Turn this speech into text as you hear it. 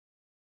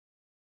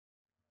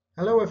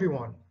Hello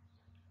everyone.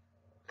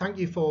 Thank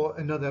you for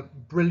another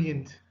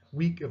brilliant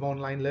week of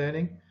online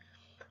learning.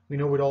 We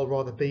know we'd all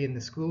rather be in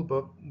the school,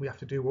 but we have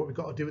to do what we've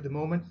got to do at the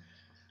moment.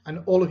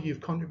 And all of you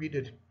have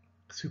contributed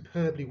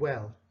superbly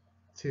well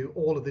to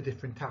all of the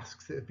different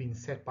tasks that have been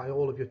set by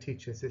all of your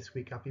teachers this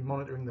week. I've been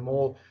monitoring them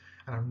all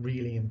and I'm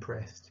really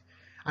impressed.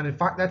 And in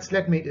fact, that's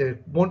led me to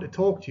want to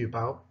talk to you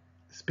about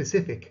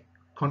specific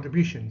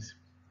contributions,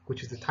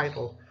 which is the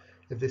title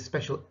of this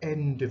special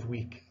end of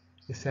week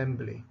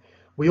assembly.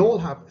 We all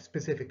have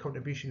specific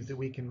contributions that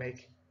we can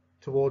make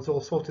towards all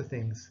sorts of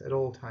things at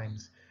all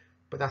times,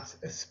 but that's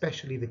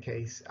especially the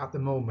case at the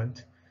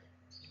moment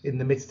in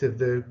the midst of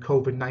the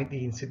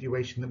COVID-19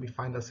 situation that we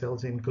find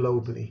ourselves in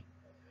globally.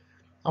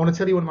 I want to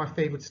tell you one of my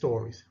favourite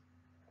stories.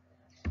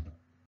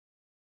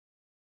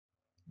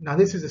 Now,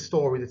 this is a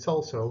story that's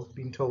also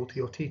been told to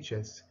your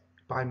teachers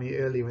by me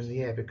earlier in the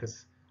year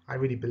because I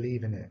really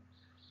believe in it.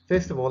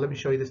 First of all, let me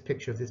show you this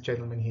picture of this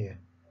gentleman here.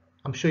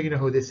 I'm sure you know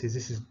who this is.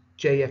 This is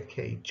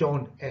JFK,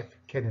 John F.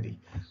 Kennedy,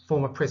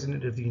 former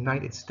President of the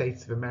United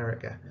States of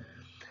America.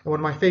 And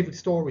one of my favourite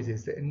stories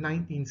is that in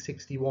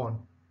 1961,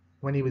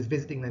 when he was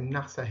visiting the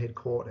NASA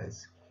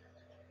headquarters,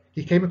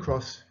 he came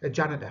across a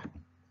janitor,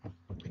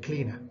 a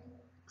cleaner,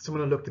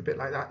 someone who looked a bit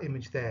like that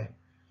image there.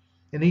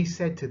 And he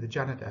said to the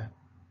janitor,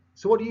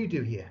 "So what do you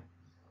do here?"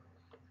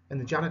 And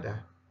the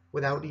janitor,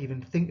 without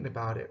even thinking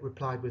about it,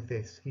 replied with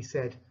this. He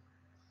said,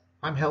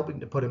 "I'm helping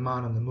to put a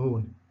man on the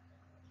moon."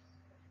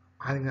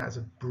 I think that's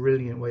a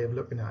brilliant way of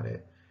looking at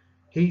it.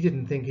 He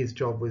didn't think his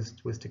job was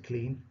to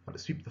clean or to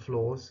sweep the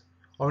floors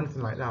or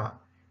anything like that.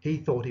 He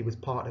thought he was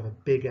part of a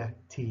bigger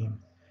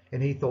team.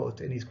 And he thought,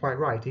 and he's quite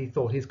right, he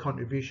thought his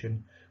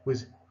contribution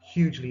was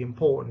hugely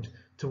important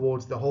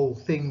towards the whole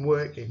thing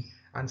working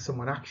and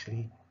someone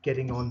actually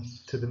getting on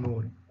to the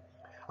moon.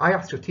 I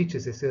asked your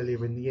teachers this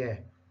earlier in the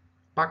year.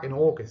 Back in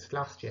August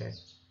last year,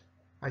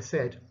 I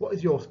said, what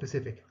is your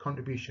specific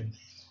contribution?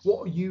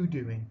 What are you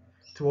doing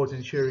towards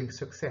ensuring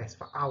success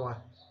for our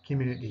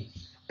community?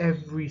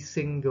 Every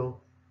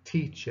single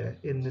teacher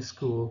in the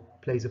school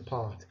plays a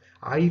part.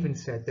 I even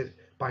said that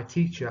by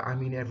teacher, I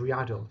mean every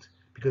adult,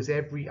 because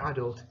every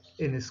adult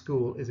in a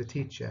school is a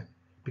teacher,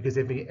 because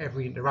every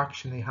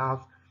interaction they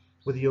have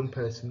with a young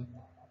person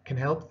can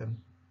help them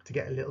to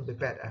get a little bit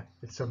better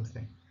at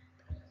something.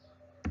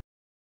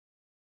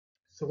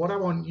 So what I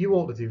want you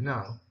all to do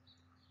now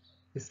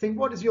is think,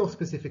 what is your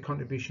specific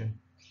contribution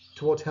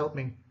towards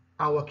helping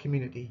our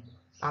community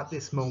at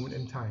this moment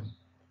in time?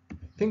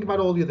 Think about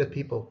all the other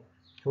people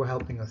who are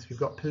helping us. We've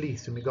got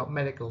police and we've got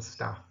medical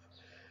staff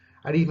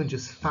and even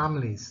just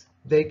families.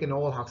 They can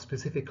all have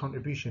specific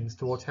contributions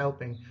towards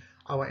helping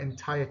our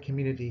entire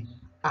community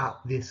at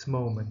this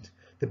moment.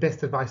 The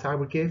best advice I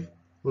would give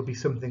would be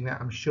something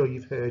that I'm sure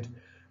you've heard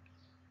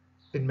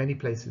in many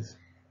places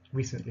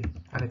recently,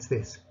 and it's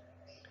this: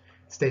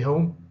 stay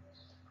home,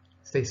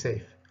 stay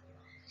safe.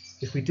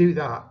 If we do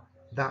that,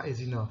 that is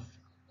enough.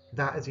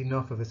 That is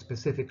enough of a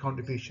specific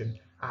contribution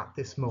at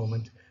this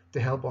moment to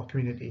help our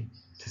community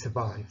to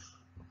survive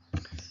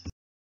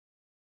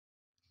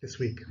this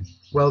week.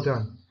 Well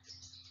done.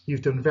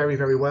 You've done very,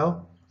 very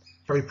well.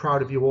 Very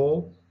proud of you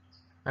all.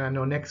 And I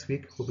know next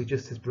week will be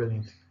just as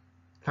brilliant.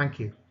 Thank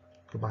you.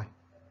 Goodbye.